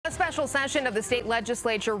special session of the state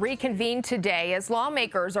legislature reconvened today as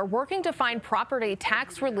lawmakers are working to find property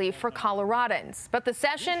tax relief for Coloradans. But the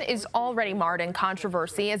session is already marred in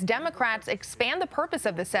controversy as Democrats expand the purpose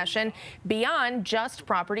of the session beyond just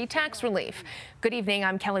property tax relief. Good evening.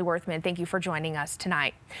 I'm Kelly Worthman. Thank you for joining us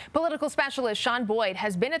tonight. Political specialist Sean Boyd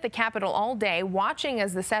has been at the Capitol all day watching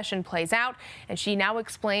as the session plays out, and she now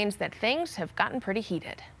explains that things have gotten pretty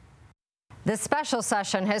heated. The special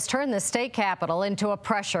session has turned the state capitol into a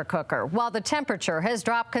pressure cooker. While the temperature has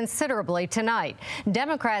dropped considerably tonight,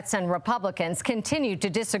 Democrats and Republicans continue to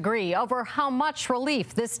disagree over how much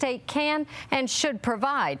relief the state can and should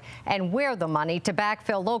provide and where the money to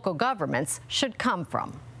backfill local governments should come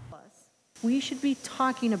from. We should be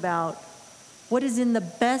talking about what is in the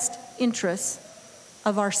best interests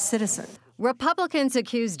of our citizens. Republicans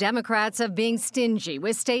accuse Democrats of being stingy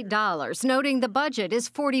with state dollars, noting the budget is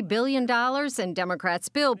 $40 billion and Democrats'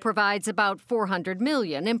 bill provides about $400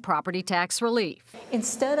 million in property tax relief.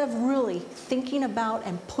 Instead of really thinking about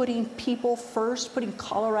and putting people first, putting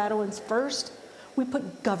Coloradoans first, we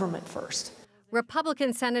put government first.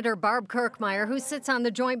 Republican Senator Barb Kirkmeyer, who sits on the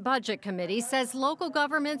Joint Budget Committee, says local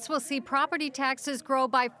governments will see property taxes grow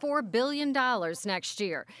by $4 billion next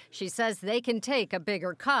year. She says they can take a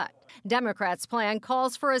bigger cut. Democrats' plan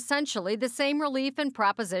calls for essentially the same relief in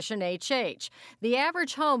Proposition HH. The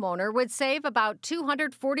average homeowner would save about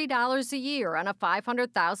 $240 a year on a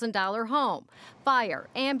 $500,000 home. Fire,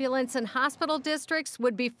 ambulance, and hospital districts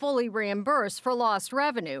would be fully reimbursed for lost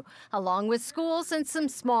revenue, along with schools and some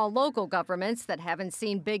small local governments that haven't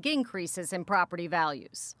seen big increases in property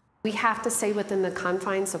values. We have to stay within the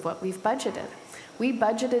confines of what we've budgeted. We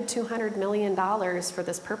budgeted $200 million for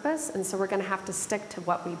this purpose, and so we're going to have to stick to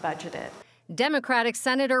what we budgeted. Democratic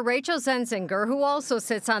Senator Rachel Zenzinger, who also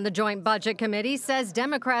sits on the Joint Budget Committee, says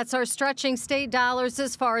Democrats are stretching state dollars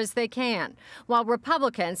as far as they can, while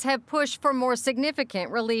Republicans have pushed for more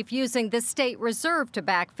significant relief using the state reserve to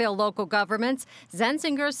backfill local governments.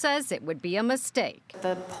 Zenzinger says it would be a mistake.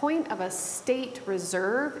 The point of a state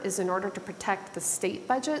reserve is in order to protect the state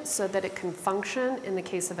budget so that it can function in the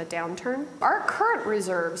case of a downturn. Our current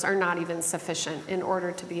reserves are not even sufficient in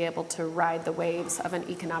order to be able to ride the waves of an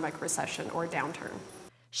economic recession or downturn.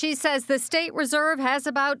 She says the state reserve has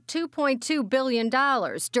about $2.2 billion.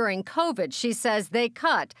 During COVID, she says they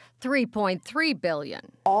cut $3.3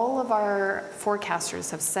 billion. All of our forecasters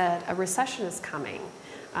have said a recession is coming.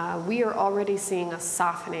 We are already seeing a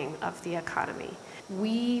softening of the economy.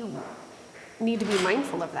 We need to be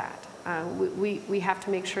mindful of that. We have to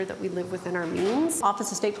make sure that we live within our means. Office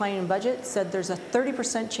of State Planning and Budget said there's a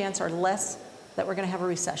 30% chance or less that we're going to have a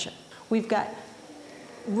recession. We've got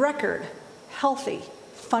record healthy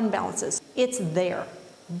fund balances. It's there.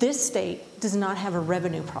 This state does not have a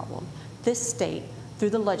revenue problem. This state, through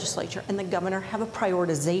the legislature and the governor, have a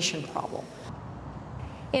prioritization problem.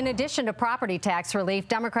 In addition to property tax relief,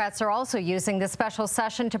 Democrats are also using the special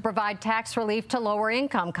session to provide tax relief to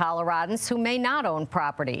lower-income Coloradans who may not own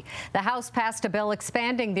property. The House passed a bill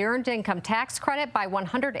expanding the earned income tax credit by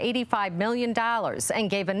 $185 million and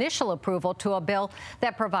gave initial approval to a bill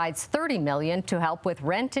that provides $30 million to help with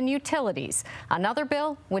rent and utilities. Another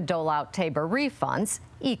bill would dole out Tabor refunds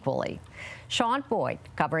equally. Sean Boyd,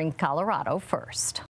 covering Colorado First.